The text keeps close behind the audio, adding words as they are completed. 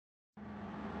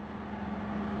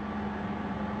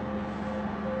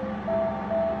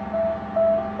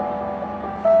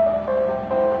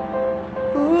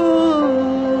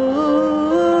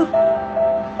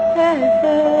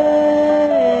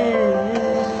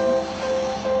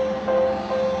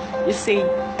You see,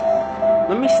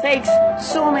 the mistakes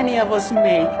so many of us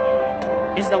make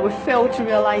is that we fail to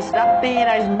realize that thing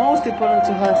that is most important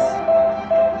to us.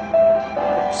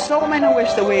 So many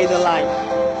waste away their life.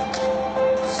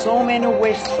 So many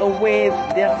waste away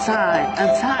their time. And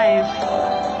time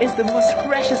is the most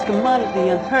precious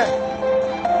commodity on earth.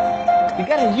 You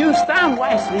gotta use time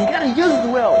wisely. You gotta use it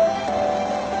well.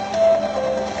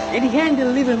 In the end, they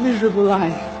live a miserable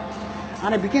life.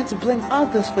 And they begin to blame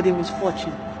others for their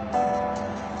misfortune.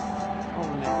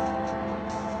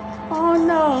 Oh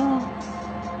no.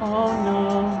 Oh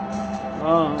no.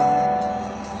 Oh.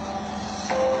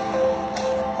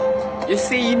 You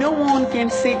see, no one can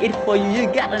see it for you. You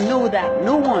gotta know that.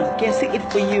 No one can see it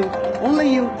for you.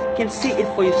 Only you can see it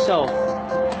for yourself.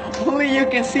 Only you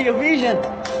can see your vision.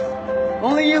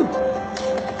 Only you.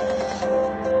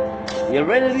 Your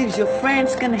relatives, your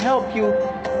friends can help you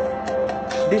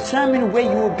determine where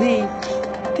you will be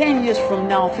 10 years from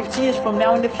now, 15 years from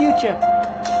now in the future.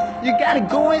 You gotta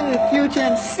go into the future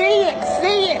and see it.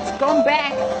 Come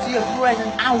back to your present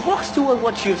and walk towards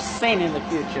what you've seen in the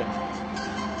future.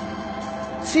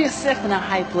 See yourself in a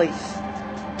high place.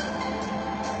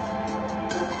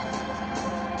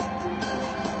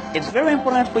 It's very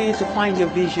important for you to find your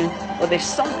vision, but there's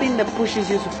something that pushes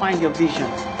you to find your vision.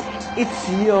 It's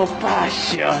your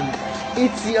passion.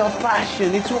 It's your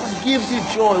passion. It's what gives you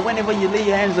joy whenever you lay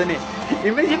your hands on it.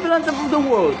 It makes you feel on top of the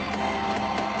world.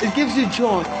 It gives you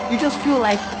joy. You just feel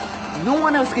like no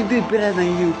one else can do it better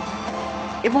than you.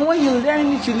 Even when you learn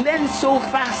it, you learn it so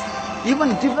fast. You even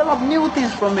develop new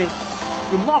things from it.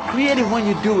 You're more creative when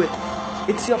you do it.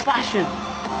 It's your passion.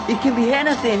 It can be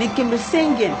anything. It can be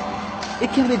singing. It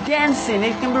can be dancing.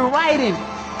 It can be writing.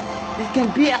 It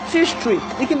can be artistry.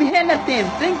 It can be anything.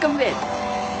 Think of it.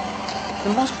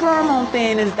 The most paramount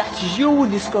thing is that you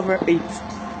discover it.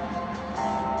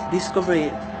 Discover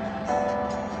it.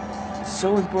 It's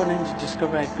so important to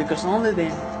discover it because only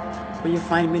then will you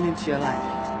find meaning to your life.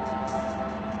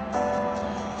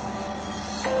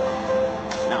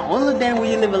 Now, only then will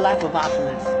you live a life of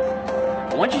happiness.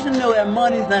 I want you to know that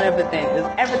money is not everything.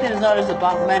 Everything is not just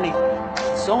about money.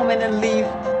 So many live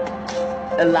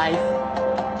a life.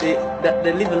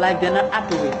 They live a life they're not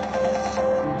happy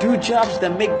with. Do jobs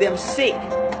that make them sick.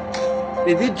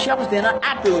 They do jobs they're not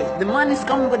happy with. The money's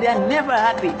coming, but they are never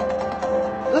happy.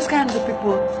 Those kinds of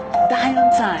people die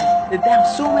on time. They die of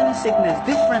so many sickness.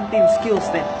 Different things kills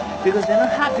them because they're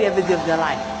not happy every day of their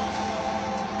life.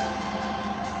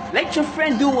 Let your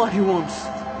friend do what he wants.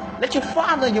 Let your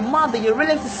father, your mother, your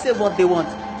relatives say what they want.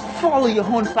 Follow your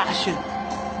own passion.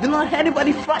 Do not let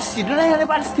anybody force you. Do not let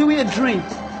anybody steal your dream.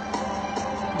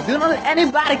 Do not let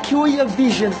anybody kill your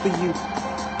vision for you.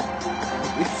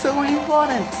 It's so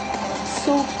important.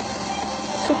 So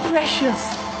precious.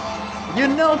 You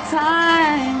know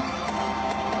time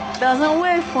doesn't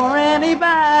wait for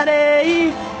anybody.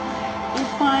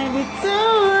 It might be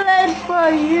too late for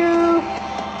you.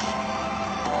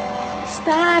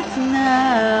 Start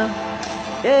now.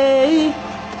 Hey,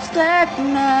 start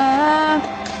now.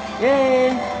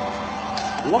 Hey.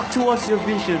 Walk towards your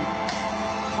vision.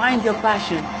 Find your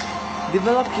passion.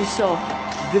 Develop yourself.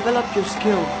 Develop your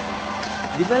skill.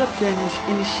 Develop your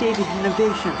initiative,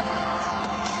 innovation.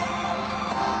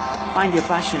 Find your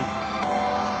passion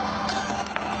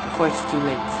before it's too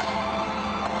late.